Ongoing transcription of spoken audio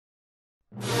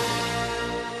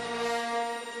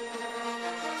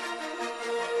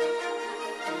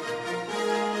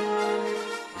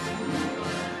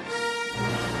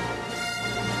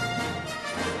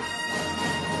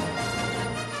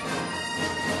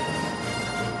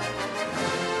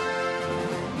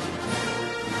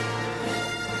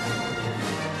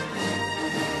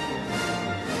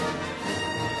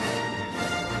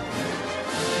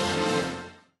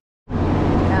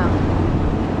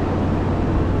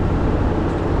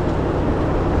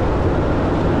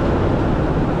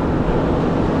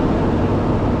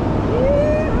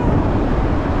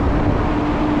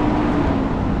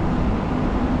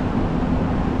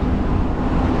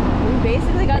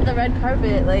The red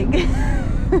carpet, like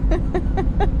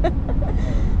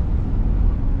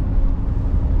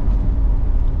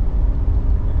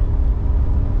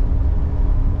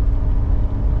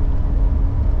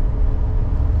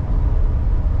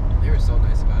they were so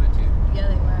nice about it too. yeah,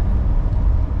 they were.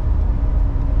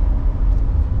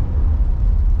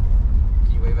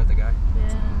 Can you wave at the guy?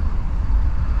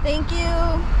 Yeah. Thank you.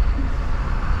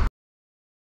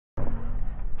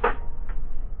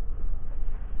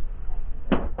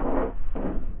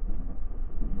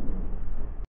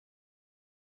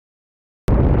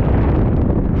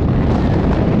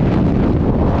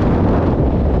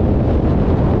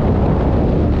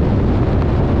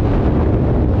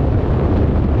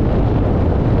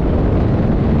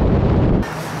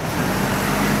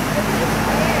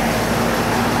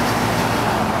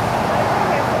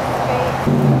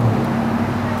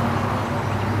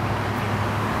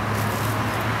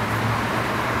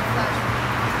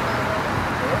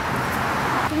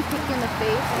 Kick you in the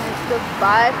face and it's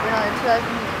goodbye for another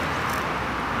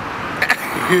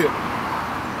 2,000 years.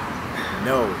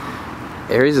 No.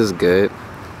 Aries is good.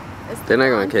 They're not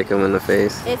gonna kick him in the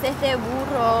face. It's este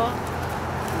burro.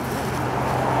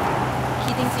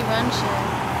 He thinks he runs shit.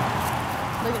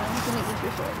 Look at him, he's gonna eat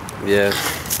your shorts. Yeah,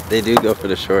 they do go for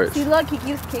the shorts. See, look, he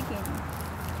keeps kicking.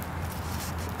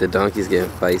 The donkey's getting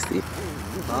feisty.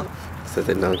 Huh? So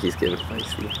the donkey's getting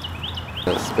feisty.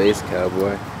 A space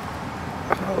cowboy.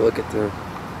 Oh, look at them.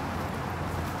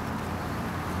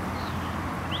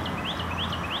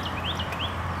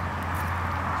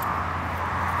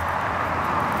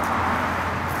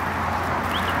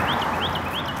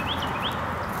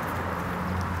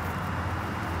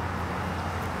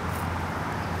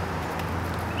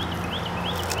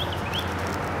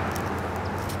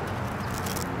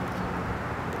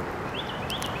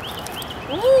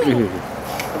 Ooh.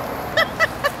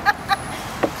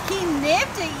 He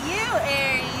nipped at you,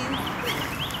 Aries.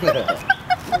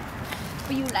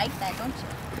 But you like that, don't you?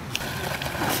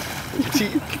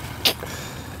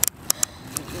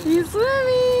 He's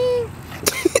swimming.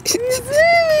 He's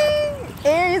swimming.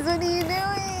 Aries, what are you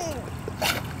doing?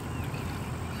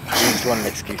 I just want an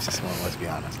excuse to swim, let's be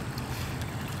honest.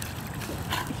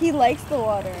 He likes the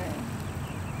water.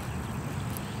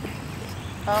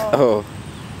 Oh.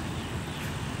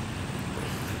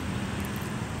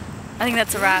 I think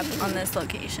that's a wrap on this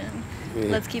location. Yeah.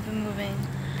 Let's keep it moving.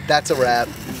 That's a wrap.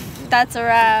 That's a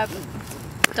wrap.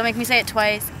 Don't make me say it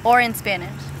twice or in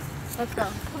Spanish. Let's go.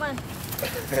 Come on.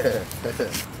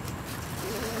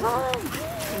 Come on.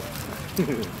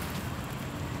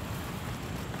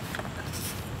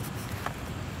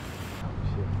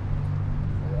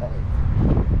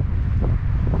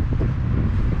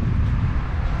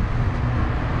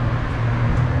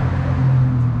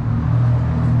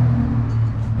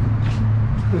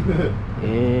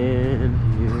 And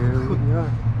here we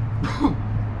are.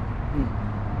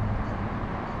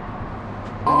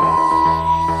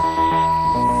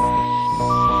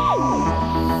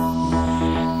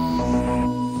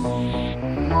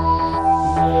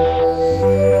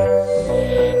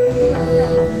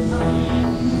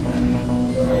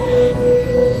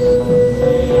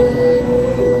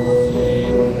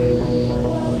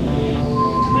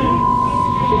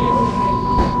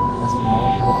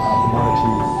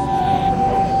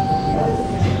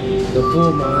 The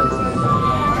full Monty.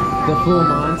 The full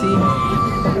Monty?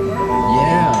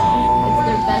 Yeah. It's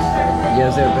their best burger. Yeah,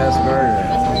 it's their best burger.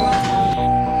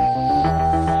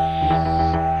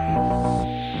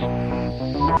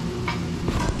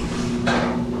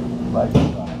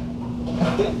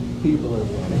 People are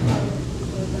winning.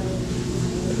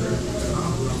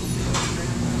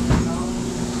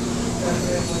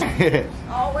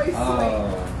 Always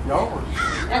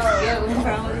That's good,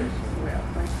 probably.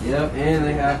 Yep, and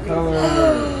they have color.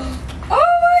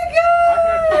 Oh my god!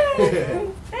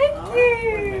 Thank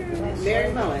you!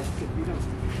 Very much.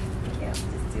 Yeah, just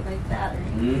do like that.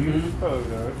 Mm-hmm.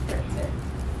 Perfect.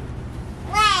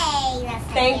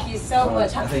 Thank you so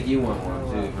much. I think you want one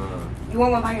too, huh? You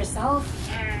want one by yourself?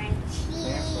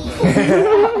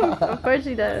 Of course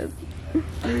she does.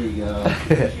 There you go.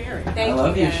 Thank I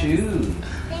love you your guys. shoes.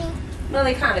 Well,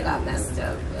 they kind of got messed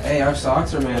up. But... Hey, our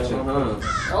socks are matching, huh?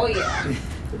 Oh, yeah.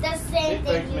 The same It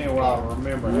takes me a while to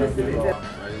remember how to do all.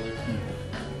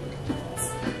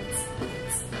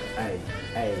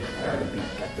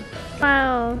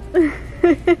 Wow.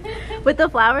 With the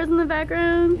flowers in the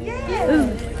background?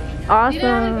 Yes. Awesome. You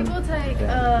know how many people take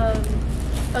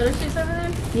photo shoots over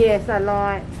there? Yes, a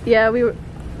lot. Yeah, we were.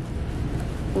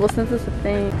 Well, since it's a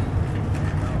thing.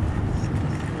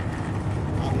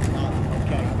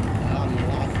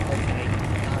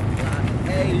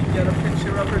 Hey, you got a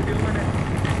picture of her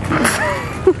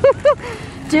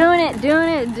doing it?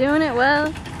 doing it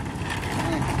well.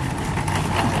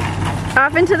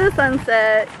 Off into the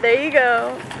sunset. There you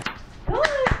go.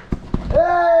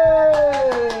 Hey!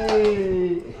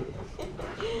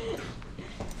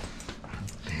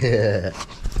 Yeah.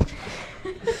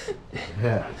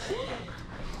 Yeah.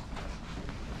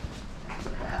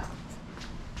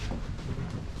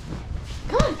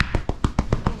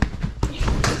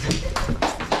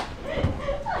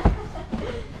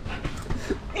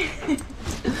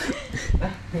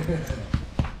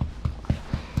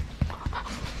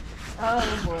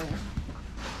 Oh boy.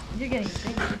 You're getting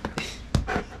big.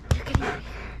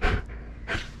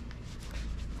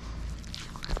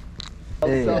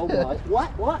 Hey. So much.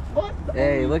 What?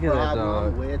 Hey, look at that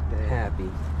Problem dog. with that. Happy.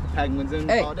 Penguins in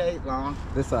Hey. all day long.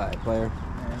 This side, player.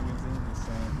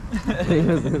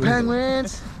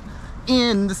 Penguins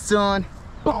in the sun.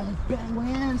 Boom,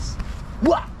 penguins.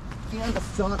 What? In the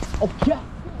sun. Okay.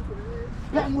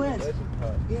 Penguins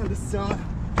in the sun.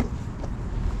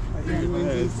 Penguins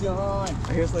in the sun.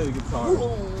 I hear play the guitar.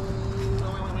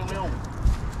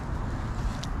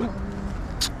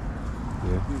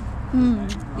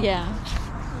 Yeah.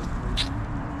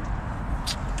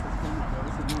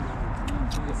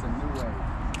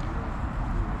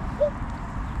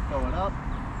 Going up.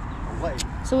 Away.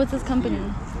 So what's this company?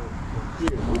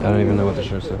 I don't even know what the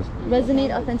shirt says.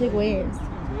 Resonate Authentic Wares.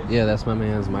 Yeah, that's my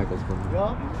man's Michael's company.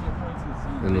 Yup.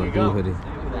 And the blue hoodie.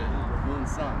 Moon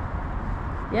sun.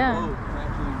 Yeah.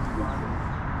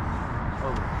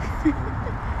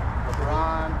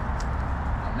 LeBron,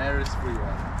 America's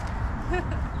Freewater.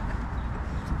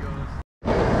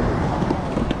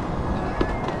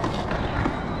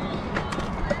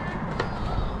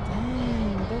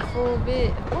 Dang, the full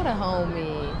bit. What a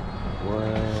homie.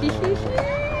 What?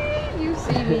 You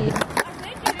see me.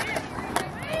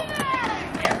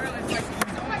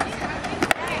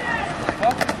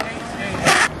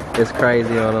 It's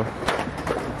crazy on him.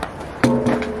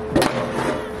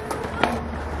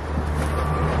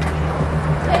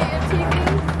 Hey, MTV.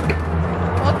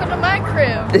 Welcome to my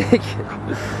crib.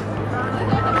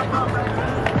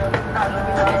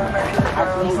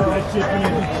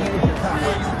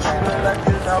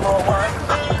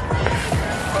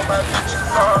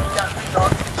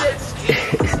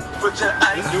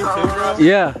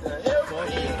 Yeah.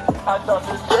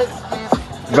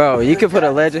 Bro, you could put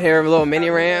a legend here, a little mini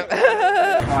ramp.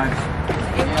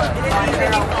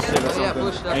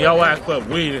 And y'all ass put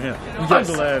weed in here. I'm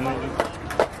glad,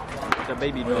 nigga. The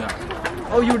baby dog.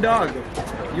 Oh, you dog.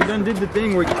 You done did the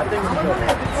thing where I think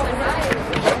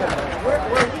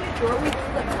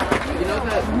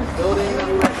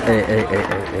Hey.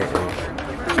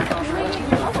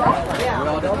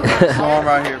 Storm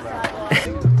right here, bro.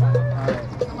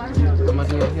 Am I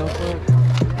doing heel flip?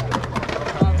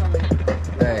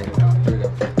 Hey, here we go.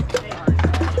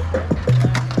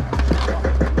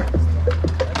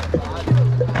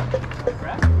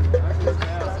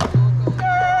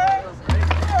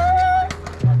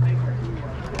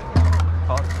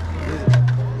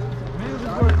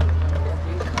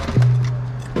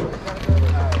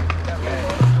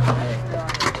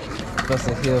 Bust a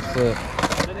heel flip.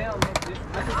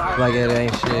 Like it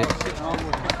ain't shit.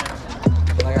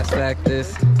 Like I stacked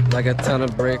this like a ton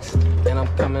of bricks, and I'm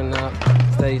coming up,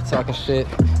 steady talking shit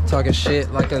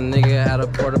like a nigga at a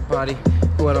porta potty.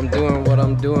 What I'm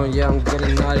doing, yeah, I'm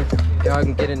getting naughty. Yeah,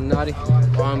 I'm getting naughty,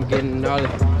 or I'm getting naughty.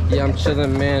 Yeah, I'm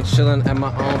chilling, man, chilling at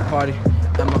my own party,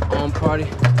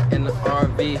 in the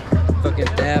RV,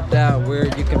 fucking dabbed out, where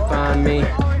you can find me.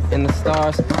 In the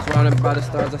stars, surrounded by the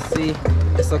stars I see.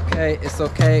 It's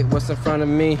okay, what's in front of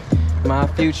me? My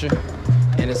future,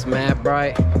 and it's mad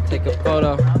bright. Take a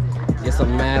photo, get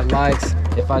some mad likes.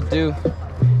 If I do,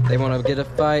 they wanna get a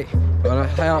fight, wanna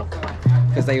help,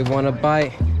 cause they wanna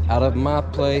bite out of my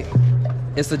plate.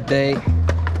 It's a date,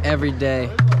 every day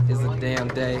is a damn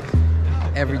date.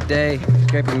 Every day,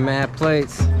 scraping mad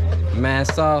plates, mad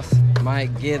sauce,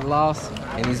 might get lost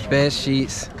in these bed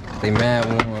sheets. They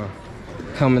mad warm.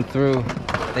 Coming through,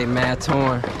 they mad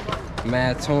torn.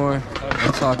 Mad torn.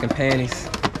 I'm talking panties.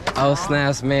 Oh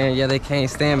snaps, man, yeah, they can't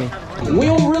stand me. We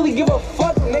don't really give a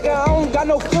fuck, nigga. I don't got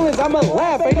no feelings, I'ma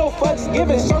laugh. Ain't no fucks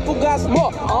given, circle got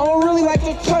small. I don't really like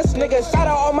to trust, nigga. Shout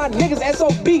out all my niggas,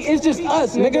 SOB, it's just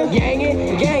us, nigga.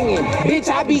 Gangin', gangin', bitch,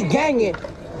 I be gangin'.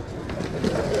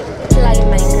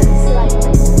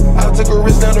 I took a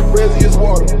risk down the Brazilian's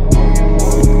water.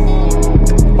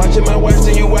 Watching my wife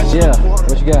till you watch. Yeah,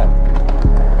 what you got?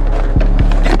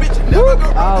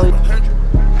 Ollie.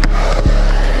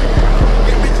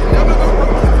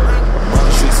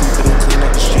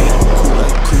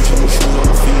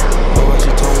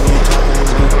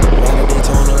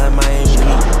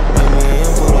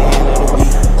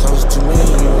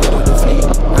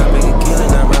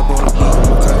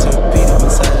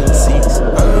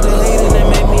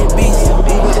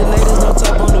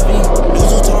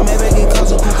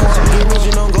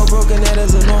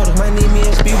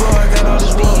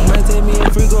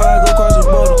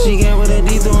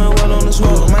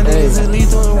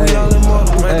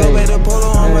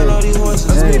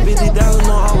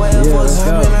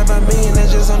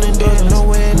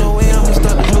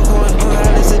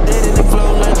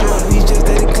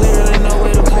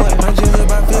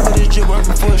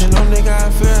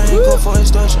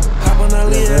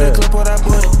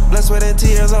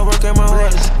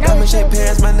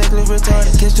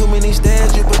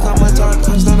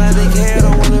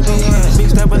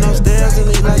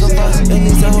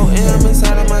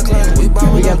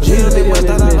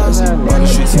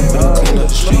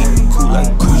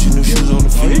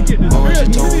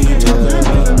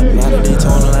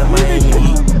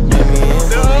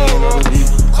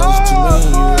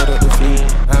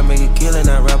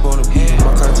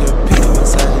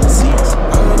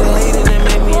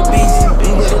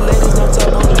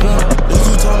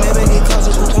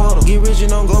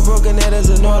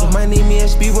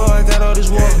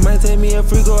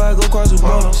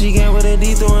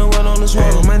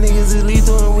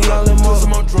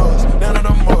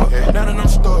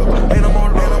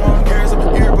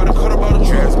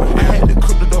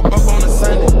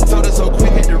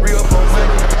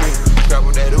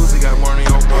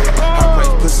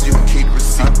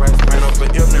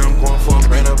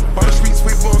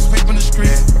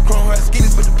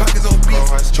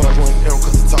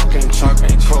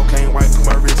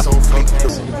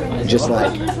 Just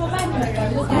like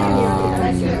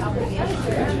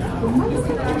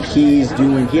he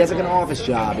has like an office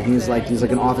job, and he's like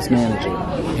an office manager,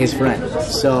 his friend.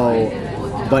 So,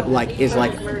 but like is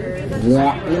like he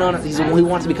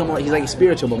wants to become more, he's like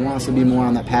spiritual, but wants to be more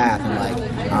on that path, and like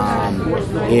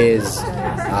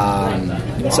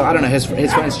so I don't know, his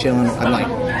friend's chilling. I'm like,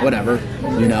 whatever,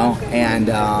 you know, and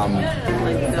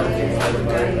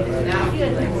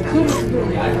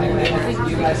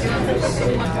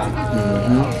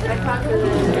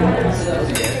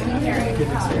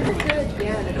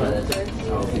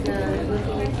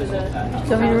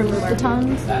Do you want me to remove the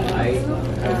tongues?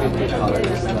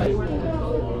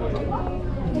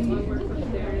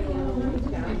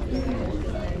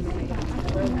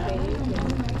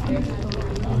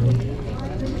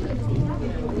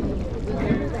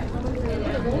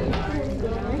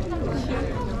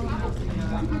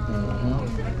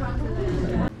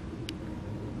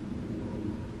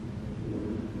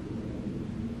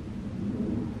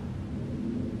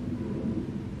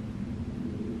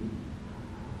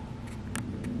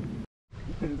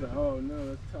 He's like, oh no,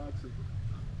 that's toxic.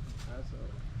 That's all.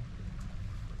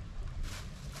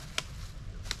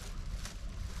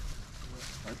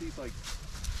 Aren't these like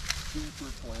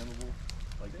super flammable?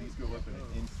 Like these go up in an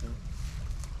instant.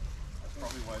 That's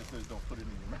probably why it says don't put it in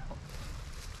your mouth.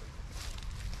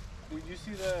 Did you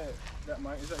see that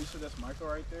mic? Is that, you said that's Michael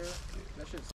right there? That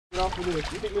shit's off of this.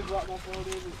 You think this rock my phone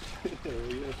is?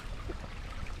 Hell yeah.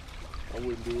 I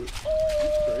wouldn't do it.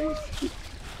 It's crazy.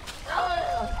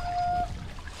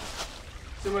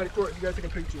 Somebody court, you guys take a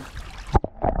picture.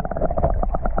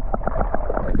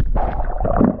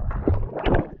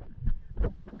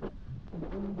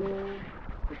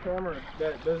 The camera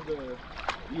that does the,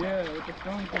 with the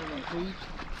phone camera, please.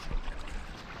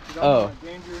 Oh.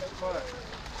 Dangerous spot.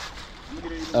 You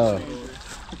get it even Oh. dangerous.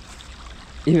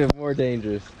 Even more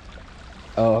dangerous.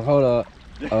 Oh, hold up.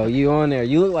 Oh, you on there.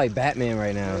 You look like Batman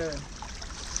right now. Yeah.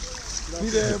 See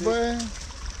that, boy?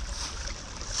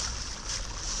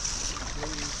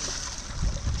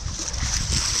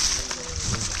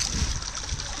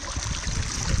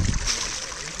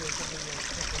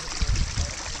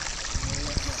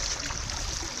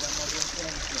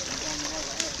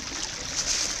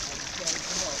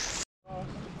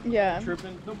 Yeah.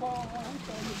 Tripping the ball.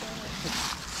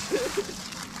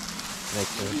 Makes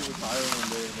sense. He was higher one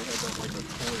day and they had that like a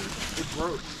toy. It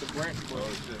broke. The branch broke.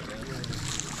 Oh shit, man.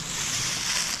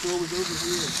 So it was over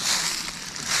here.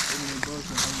 And it broke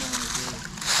and hung down right there.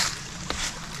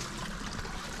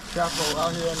 Capo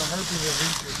out here on the herping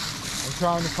adventure. I'm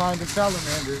trying to find the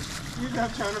salamander. You're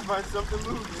not trying to find something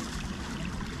moving.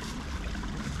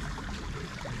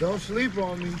 Don't sleep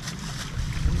on me.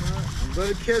 I'm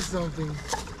gonna catch something.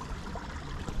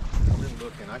 I've been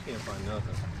looking. I can't find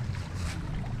nothing.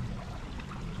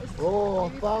 Oh, I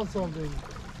found something.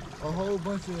 A whole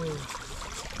bunch of real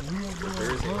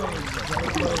bugs. I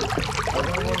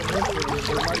don't want to mess with it.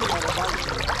 They might try to bite me.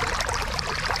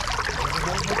 There's a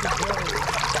whole bunch of bugs.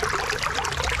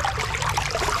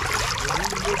 They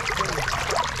really look funny.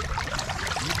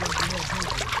 You can do no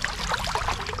thinking.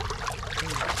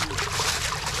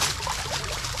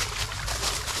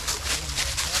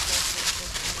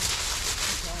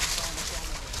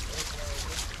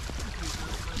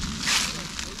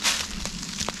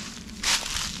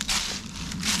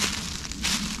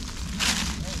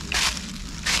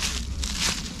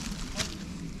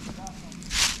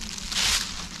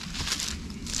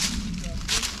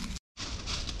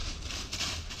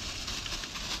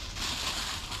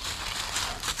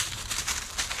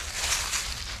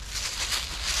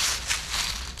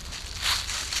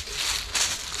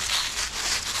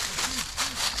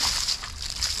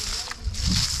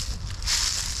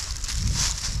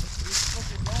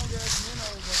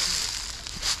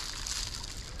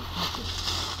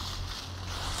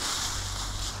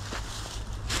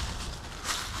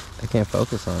 I can't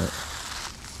focus on it.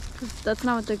 That's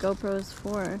not what the GoPro is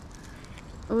for.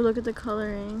 Oh, look at the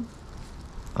coloring.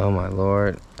 Oh my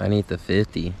lord, I need the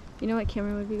 50. You know what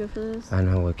camera would be good for this? I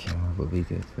know what camera would be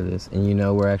good for this. And you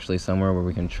know we're actually somewhere where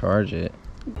we can charge it.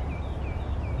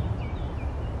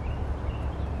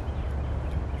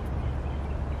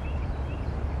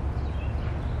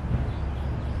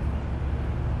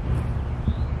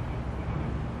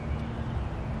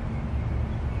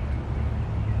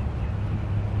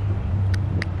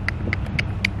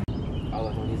 All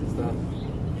the homies and stuff.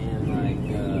 And like,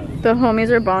 The homies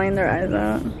are bawling their eyes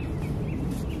out.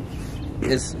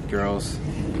 it's girls.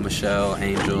 Michelle,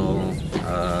 Angel,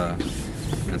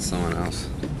 and someone else.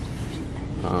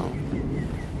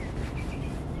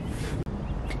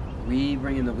 We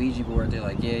bring in the Ouija board, they're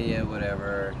like, yeah,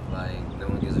 whatever. Like, no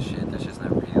one gives a shit, that shit's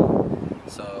not real.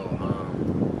 So,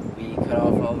 we cut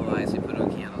off all the lights, we put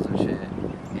on candles and shit,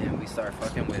 and we start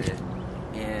fucking with it.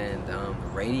 And the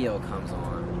radio comes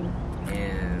on,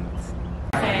 and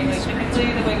Okay, like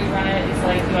typically the way we run it is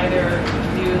like you either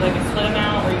do like a split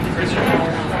amount or you just do it all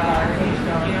or not. You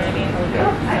know what I mean? So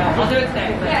I'll do it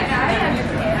today. Yeah, I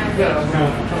understand.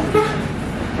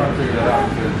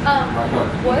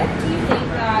 What do you think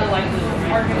that like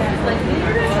are gonna like maybe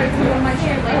you're gonna try to put on my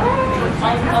chair later?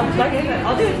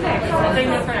 I'll do it today. I'll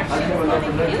take it for next year.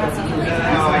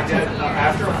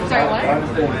 Sorry, what?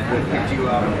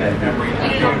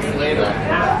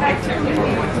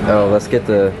 oh, let's get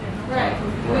the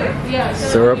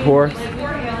syrup pour.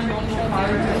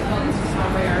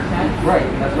 Right,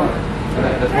 that's one.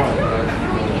 That's one.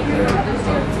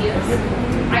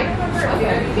 I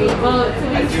remember. Well, to be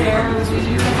fair, we used to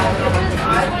have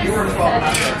it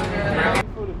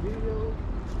For the video.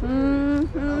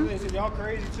 Mm-hmm. Y'all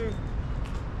crazy too.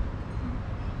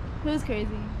 Who's crazy?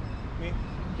 Me.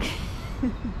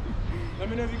 Let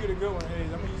me know if you get a good one,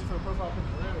 Hayes. I'm gonna use it for a profile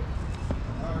picture.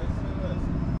 Alright, say less.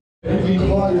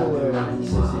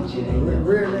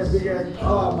 Rear that big ass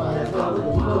car, man. I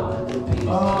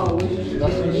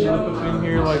seen you whip up in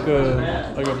here like a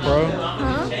pro.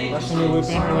 Huh? I seen you whip in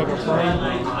here like a pro.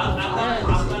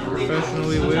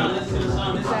 Professionally whipped.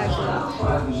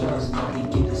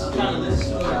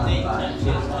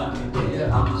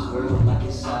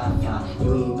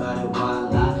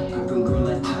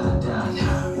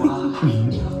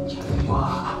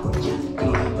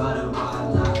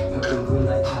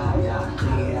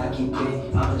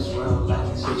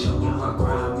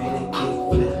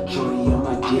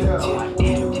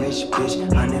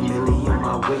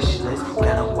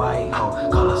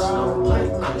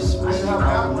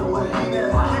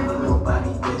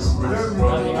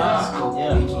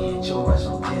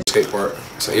 Skate park.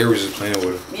 So Aries was playing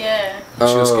with her. Yeah. She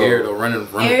was scared though, running.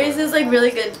 Aries is like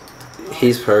really good.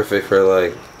 He's perfect for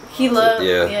like. He loves.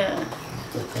 Yeah.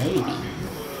 The baby.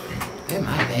 They're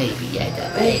my baby. Yeah, the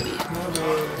baby.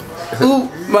 Ooh,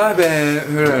 my bad.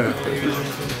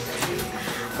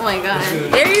 Oh my god.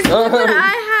 Aries, look what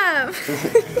I have.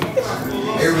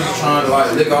 Aries was trying to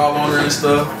like lick all on her and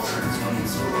stuff.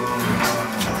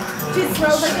 She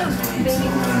smells like a baby.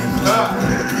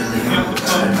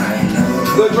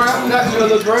 Little Dre, got you a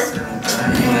little Dre.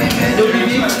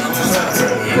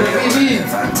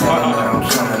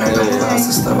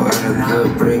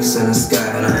 Good bricks in the sky,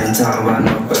 and I ain't talking about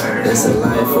no bird. It's a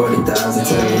life 40,000.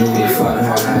 Tell me who be fucking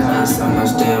her. I need so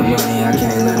much damn money, I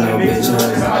can't let no bitch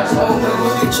hurt.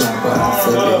 With the chopper, I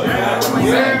flip it.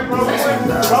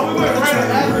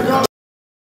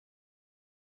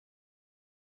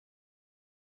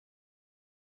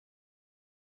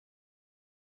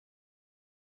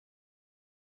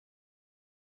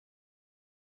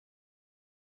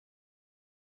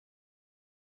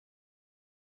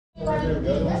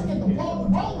 Let's get the ball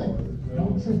rolling.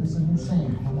 Don't trip, it's a new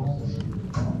saying. Come on.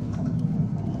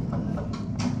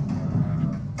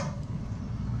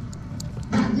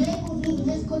 Diego using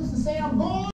his clicks to say I'm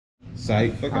gone.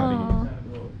 Psych, fuck out of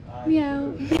here.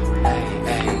 Yeah.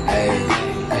 Hey,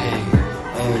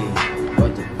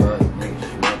 what the fuck, nigga?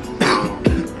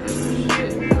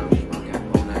 Shit, I'm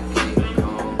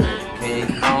smoking on that King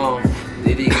Kong.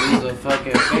 Did he lose a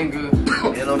fucking finger?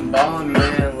 And I'm ballin',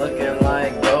 man, looking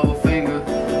like Goldfinger.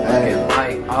 Looking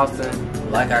like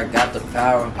Austin, like I got the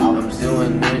power. I'm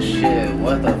doing this shit,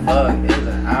 what the fuck is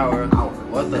an hour?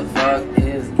 What the fuck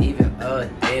is even a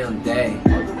damn day?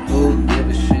 Who give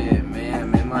a shit, man?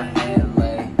 I'm in my head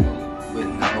lay with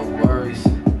no worries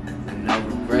and no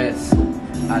regrets.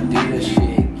 I do this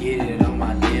shit, get it on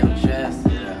my damn chest,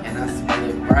 and I spell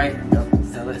it right,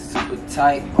 sell it super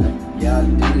tight. Yeah, I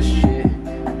do this shit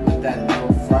with that no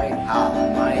fright.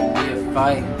 I might be a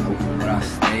fight, but I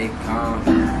stay calm.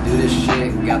 Do this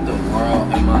shit, got the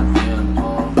world in my damn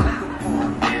palm.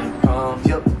 Damn palm,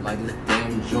 like this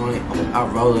damn joint. I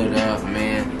roll it up,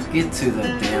 man. Get to the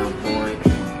damn point.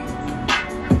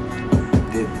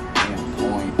 Get the damn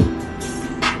point.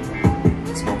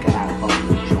 Smoking out of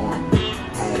the joint.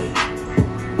 Hey,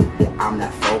 yeah, I'm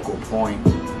that focal point.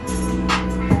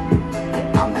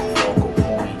 Yeah, I'm that focal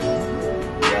point.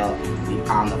 Yeah,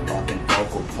 I'm the fucking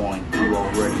focal point. You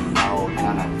already know,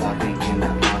 kinda fucking in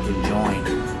that fucking joint.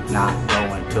 Not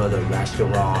going to the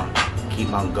restaurant.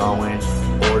 Keep on going,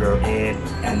 order in,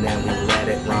 and then we let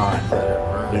it run.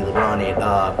 We run it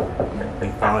up, we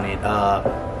fun it up,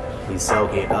 we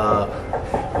soak it up,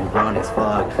 we run as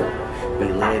fuck, we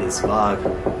lit as fuck,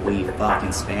 we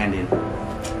fucking standing.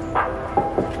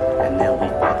 And then we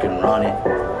fucking run it,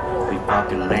 we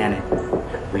fucking ran it,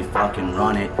 we fucking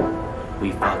run it,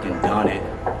 we fucking done it,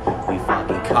 we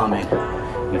fucking coming,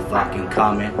 we fucking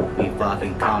coming, we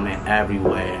fucking coming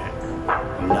everywhere.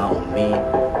 You know me,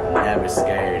 I'm never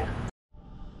scared.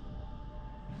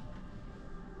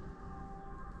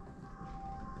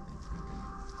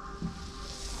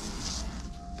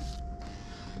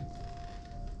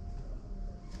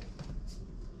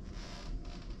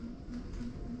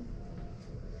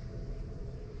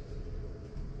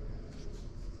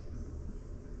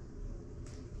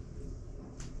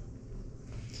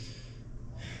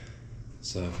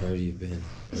 So I've heard you've been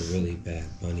a really bad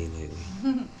bunny lately.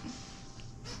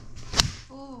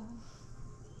 Oh.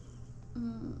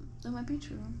 That might be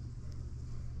true.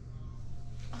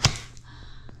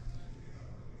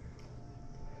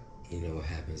 You know what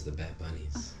happens to bad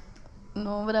bunnies?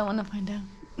 No, but I want to find out.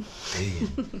 Do you?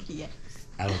 Yes.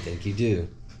 I don't think you do.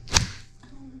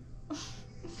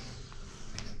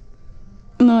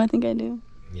 No, I think I do.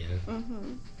 Yeah.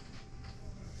 Mm-hmm.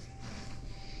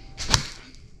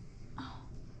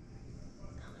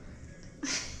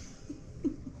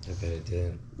 I bet it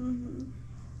did. Mm-hmm.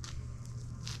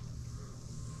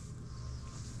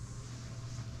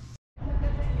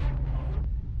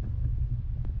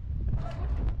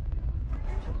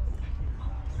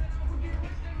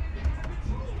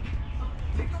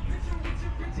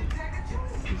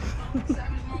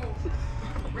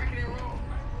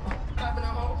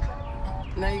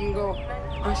 Now you can go.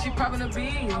 She popping a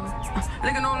bean,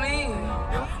 licking on lean,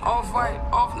 off white,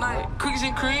 off night, cookies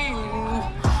and cream.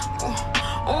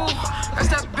 Oh, that's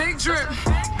that big drip,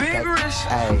 big wrist,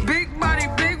 big body,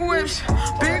 big whips,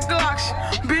 big glocks,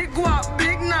 big guap,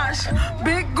 big knots,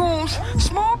 big goons,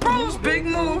 small problems, big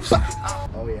moves.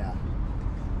 Oh yeah,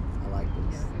 I like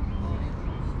this.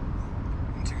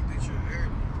 Take a picture of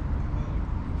Eric.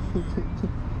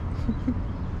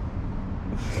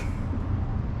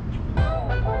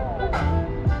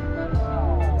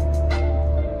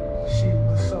 She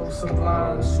was so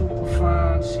sublime, super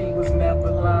fine. She was never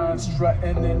lying,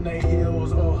 strutting in the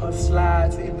heels or her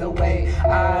slides. Either way,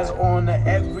 eyes on her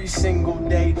every single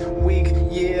day, week,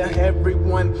 year.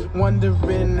 Everyone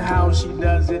wondering how she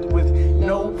does it with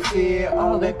no fear,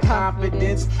 all the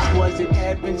confidence. Was it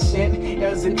heaven sent?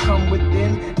 Does it come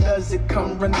within? Does it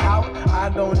come run out? I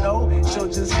don't know. She'll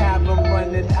just have them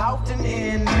running out and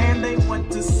in. Man, they want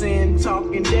to sin,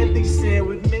 talking deadly sin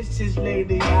with mission. bitches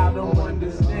lately, I don't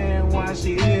understand why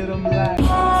she hit them like.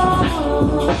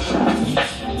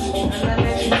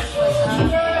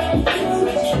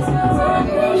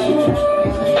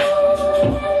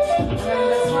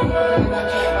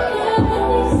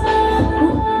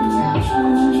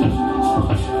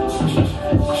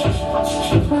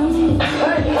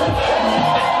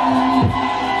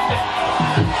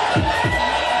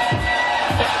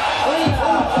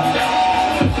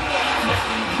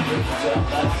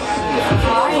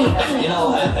 You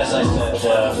know, as I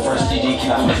said, the first DD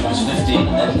came out when she was 15,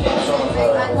 and then it sort of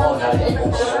all got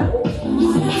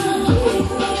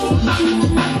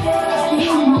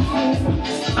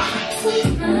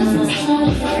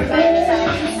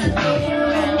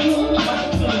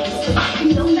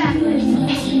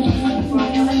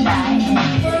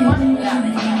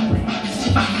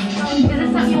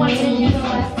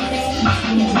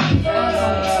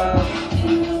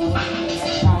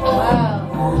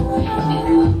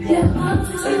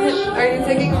Are you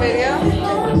taking a video?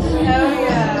 Hell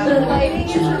yeah. The lighting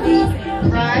is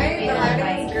amazing. Right? The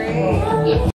lighting is great.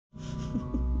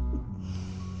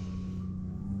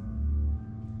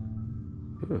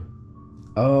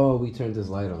 Oh, we turned this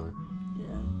light on.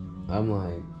 Yeah. I'm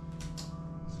like...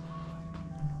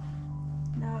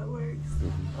 Now it works.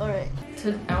 Alright.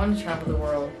 I want to travel the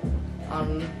world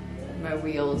on my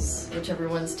wheels, whichever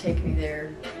ones take me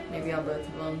there. Maybe on both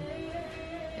of them.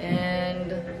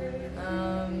 And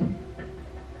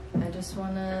I just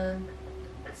want to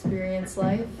experience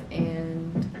life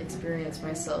and experience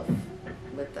myself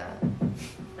with that.